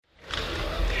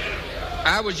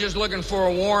I was just looking for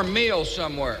a warm meal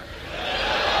somewhere.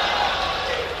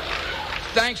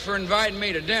 Thanks for inviting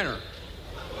me to dinner.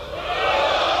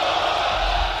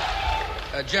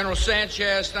 General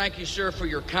Sanchez, thank you, sir, for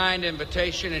your kind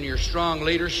invitation and your strong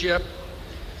leadership.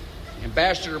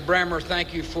 Ambassador Bremer,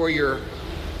 thank you for your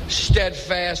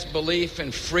steadfast belief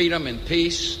in freedom and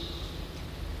peace.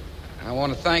 I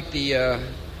want to thank the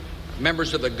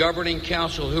members of the Governing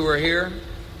Council who are here.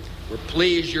 We're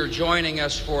pleased you're joining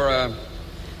us for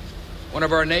one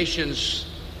of our nation's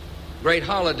great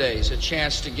holidays, a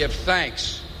chance to give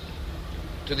thanks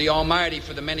to the Almighty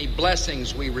for the many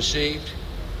blessings we received.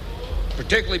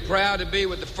 Particularly proud to be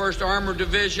with the 1st Armored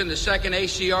Division, the 2nd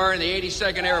ACR, and the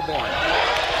 82nd Airborne.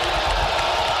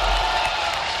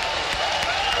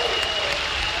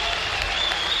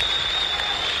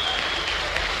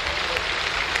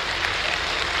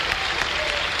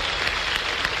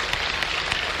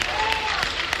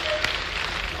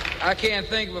 I can't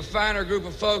think of a finer group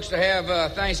of folks to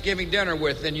have Thanksgiving dinner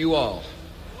with than you all.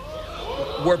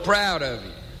 We're proud of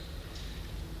you.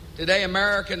 Today,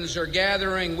 Americans are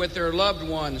gathering with their loved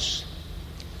ones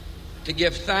to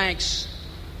give thanks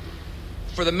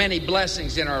for the many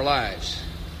blessings in our lives.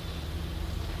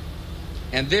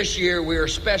 And this year, we are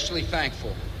especially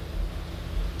thankful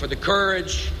for the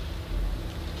courage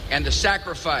and the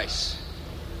sacrifice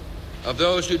of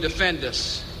those who defend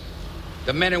us,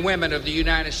 the men and women of the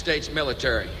United States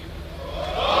military.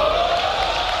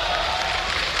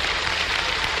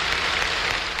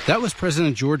 That was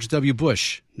President George W.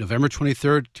 Bush, November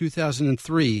 23,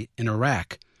 2003, in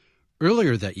Iraq.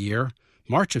 Earlier that year,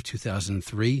 March of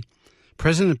 2003,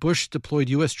 President Bush deployed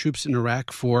U.S. troops in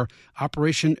Iraq for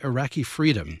Operation Iraqi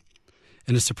Freedom.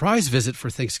 In a surprise visit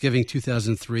for Thanksgiving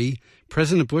 2003,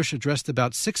 President Bush addressed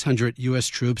about 600 U.S.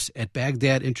 troops at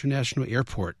Baghdad International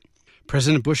Airport.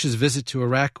 President Bush's visit to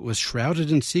Iraq was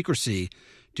shrouded in secrecy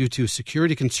due to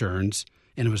security concerns,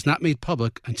 and it was not made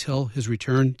public until his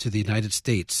return to the United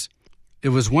States. It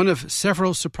was one of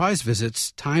several surprise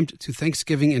visits timed to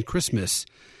Thanksgiving and Christmas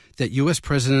that U.S.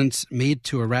 presidents made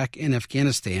to Iraq and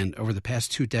Afghanistan over the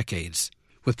past 2 decades.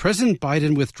 With President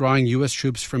Biden withdrawing U.S.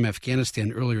 troops from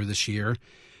Afghanistan earlier this year,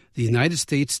 the United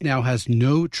States now has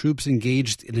no troops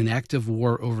engaged in an active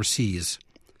war overseas.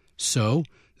 So,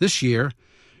 this year,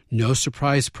 no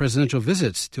surprise presidential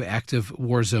visits to active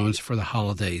war zones for the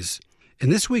holidays. In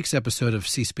this week's episode of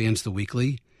C-SPAN's The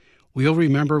Weekly, we'll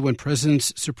remember when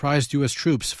presidents surprised U.S.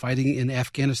 troops fighting in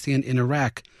Afghanistan and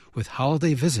Iraq with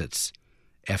holiday visits.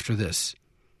 After this,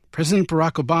 President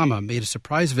Barack Obama made a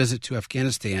surprise visit to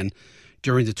Afghanistan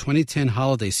during the 2010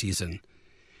 holiday season.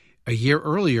 A year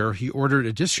earlier, he ordered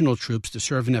additional troops to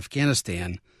serve in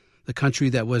Afghanistan, the country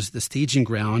that was the staging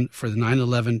ground for the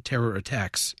 9/11 terror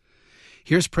attacks.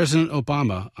 Here's President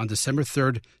Obama on December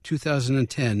 3,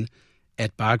 2010,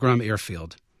 at Bagram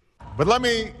Airfield. But let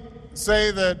me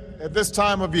say that at this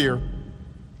time of year,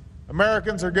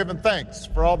 Americans are giving thanks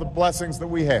for all the blessings that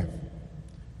we have.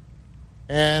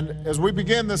 And as we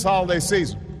begin this holiday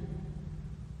season,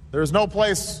 there is no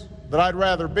place that I'd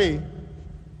rather be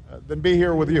than be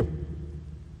here with you.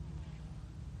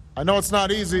 I know it's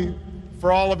not easy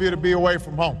for all of you to be away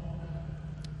from home,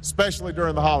 especially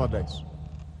during the holidays.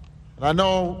 And I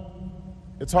know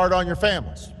it's hard on your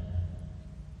families.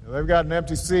 They've got an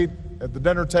empty seat at the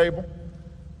dinner table.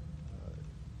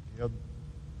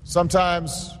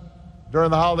 Sometimes during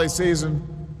the holiday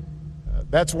season,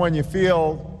 that's when you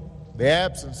feel the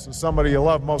absence of somebody you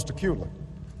love most acutely.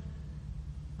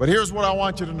 But here's what I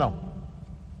want you to know.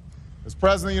 As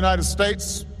President of the United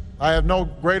States, I have no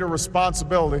greater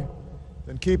responsibility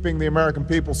than keeping the American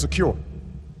people secure.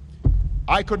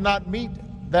 I could not meet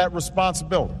that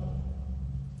responsibility.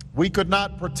 We could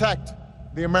not protect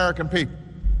the American people.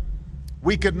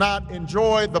 We could not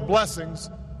enjoy the blessings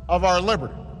of our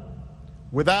liberty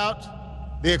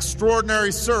without the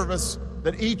extraordinary service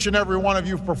that each and every one of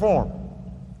you perform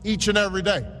each and every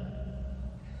day.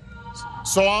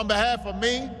 So on behalf of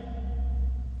me,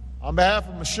 on behalf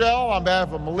of Michelle, on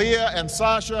behalf of Malia and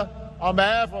Sasha, on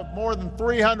behalf of more than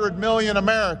 300 million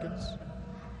Americans,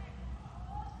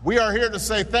 we are here to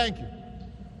say thank you.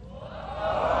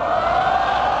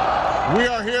 We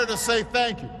are here to say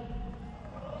thank you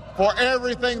for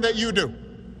everything that you do.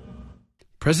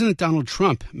 President Donald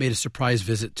Trump made a surprise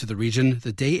visit to the region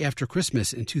the day after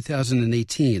Christmas in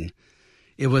 2018.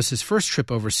 It was his first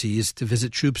trip overseas to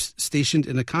visit troops stationed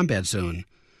in a combat zone.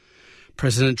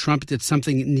 President Trump did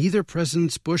something neither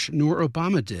Presidents Bush nor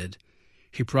Obama did.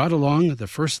 He brought along the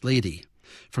First Lady.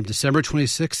 From December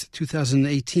 26,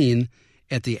 2018,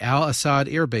 at the Al-Assad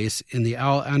Air Base in the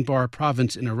Al-Anbar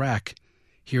province in Iraq,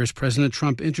 here's President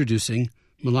Trump introducing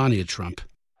Melania Trump.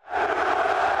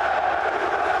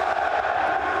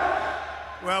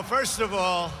 Well, first of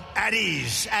all, at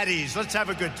ease. Let's have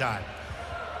a good time.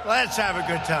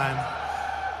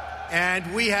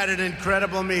 And we had an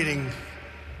incredible meeting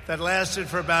that lasted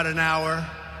for about an hour,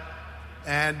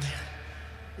 and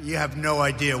you have no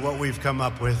idea what we've come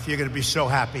up with. You're going to be so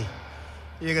happy.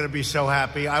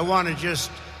 I want to just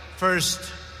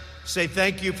first say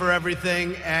thank you for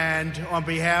everything, and on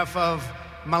behalf of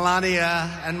Melania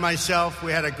and myself,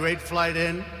 we had a great flight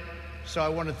in. So I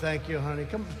want to thank you, honey.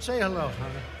 Come say hello,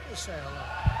 honey. Just say hello.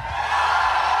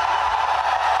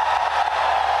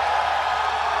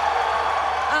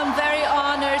 I'm very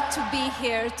honored to be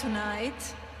here tonight.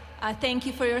 Thank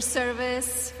you for your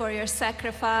service, for your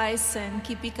sacrifice, and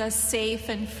keeping us safe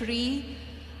and free.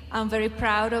 I'm very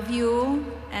proud of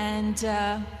you, and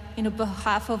on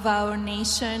behalf of our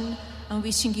nation, I'm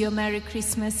wishing you a Merry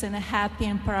Christmas and a happy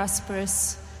and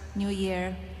prosperous New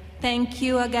Year. Thank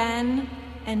you again,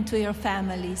 and to your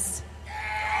families.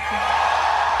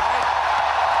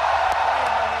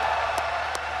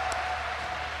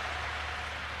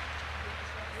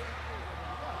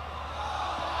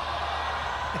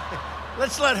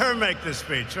 Let's let her make the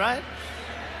speech, right?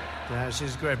 Yeah,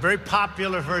 she's great. Very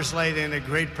popular First Lady and a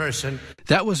great person.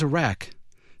 That was Iraq.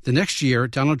 The next year,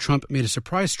 Donald Trump made a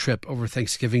surprise trip over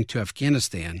Thanksgiving to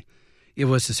Afghanistan. It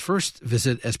was his first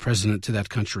visit as president to that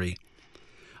country.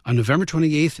 On November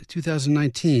 28,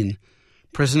 2019,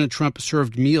 President Trump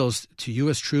served meals to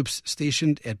U.S. troops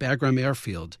stationed at Bagram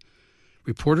Airfield.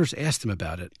 Reporters asked him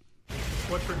about it.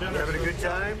 What for dinner? Having a good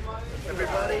time,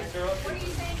 everybody?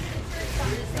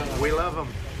 We love them.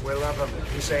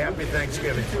 We say Happy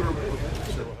Thanksgiving.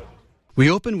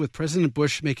 We opened with President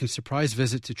Bush making a surprise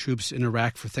visit to troops in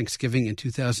Iraq for Thanksgiving in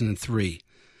 2003.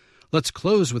 Let's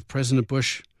close with President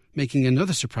Bush making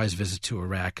another surprise visit to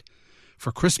Iraq.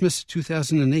 For Christmas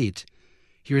 2008,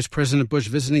 here's President Bush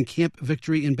visiting Camp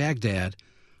Victory in Baghdad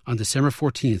on December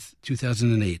 14th,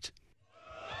 2008.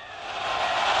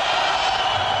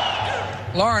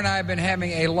 Laura and I have been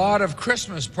having a lot of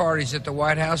Christmas parties at the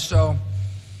White House, so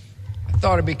I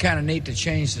thought it'd be kind of neat to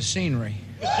change the scenery.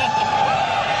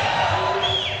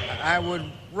 I would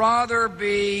rather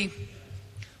be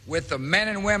with the men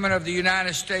and women of the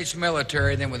United States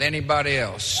military than with anybody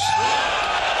else.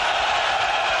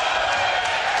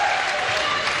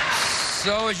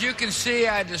 So as you can see,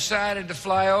 I decided to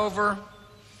fly over,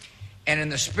 and in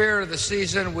the spirit of the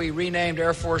season, we renamed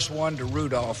Air Force One to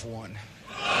Rudolph One.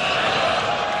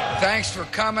 Thanks for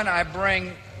coming. I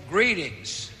bring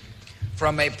greetings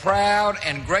from a proud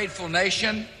and grateful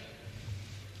nation.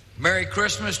 Merry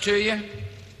Christmas to you.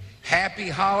 Happy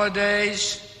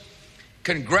holidays.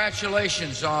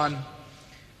 Congratulations on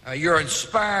your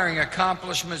inspiring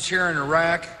accomplishments here in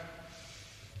Iraq.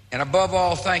 And above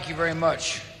all, thank you very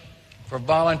much for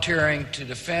volunteering to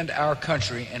defend our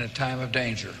country in a time of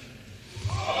danger.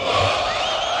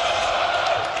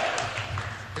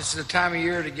 This is the time of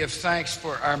year to give thanks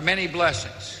for our many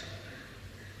blessings.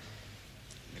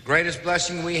 The greatest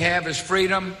blessing we have is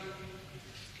freedom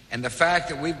and the fact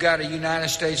that we've got a United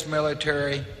States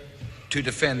military to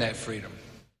defend that freedom.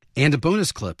 And a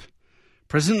bonus clip.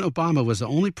 President Obama was the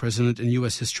only president in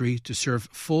U.S. history to serve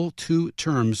full 2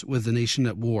 terms with the nation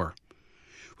at war.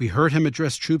 We heard him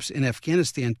address troops in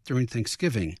Afghanistan during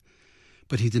Thanksgiving,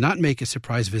 but he did not make a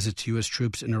surprise visit to U.S.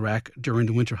 troops in Iraq during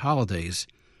the winter holidays.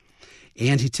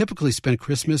 And he typically spent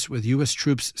Christmas with U.S.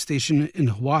 troops stationed in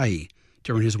Hawaii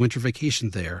during his winter vacation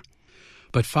there.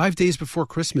 But 5 days before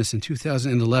Christmas in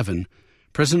 2011,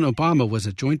 President Obama was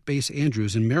at Joint Base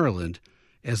Andrews in Maryland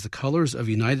as the colors of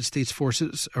United States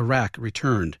Forces Iraq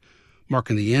returned,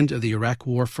 marking the end of the Iraq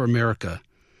War for America.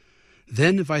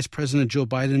 Then Vice President Joe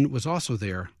Biden was also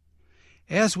there,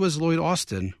 as was Lloyd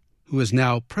Austin, who is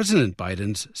now President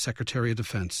Biden's Secretary of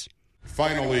Defense.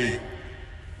 Finally,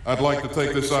 I'd like to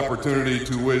take this opportunity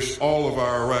to wish all of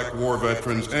our Iraq War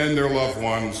veterans and their loved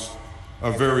ones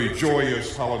a very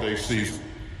joyous holiday season.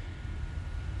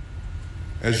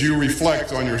 As you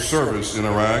reflect on your service in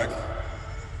Iraq,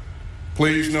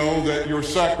 please know that your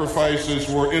sacrifices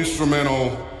were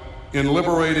instrumental in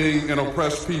liberating an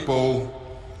oppressed people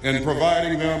and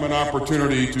providing them an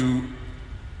opportunity to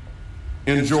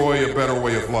enjoy a better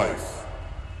way of life.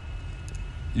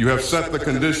 You have set the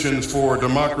conditions for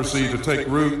democracy to take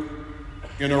root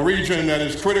in a region that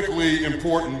is critically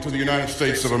important to the United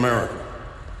States of America.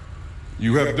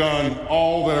 You have done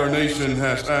all that our nation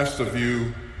has asked of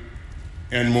you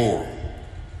and more.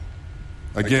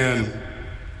 Again,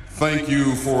 thank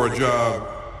you for a job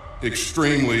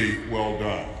extremely well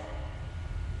done.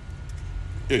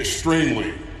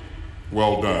 Extremely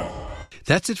well done.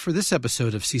 That's it for this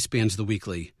episode of C-SPAN's The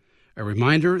Weekly. A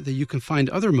reminder that you can find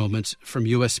other moments from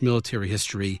U.S. military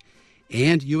history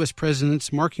and U.S.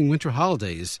 presidents marking winter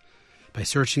holidays by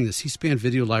searching the C-SPAN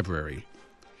video library.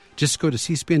 Just go to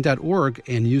cspan.org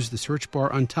and use the search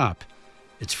bar on top.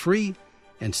 It's free,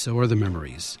 and so are the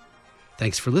memories.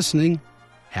 Thanks for listening.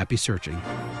 Happy searching.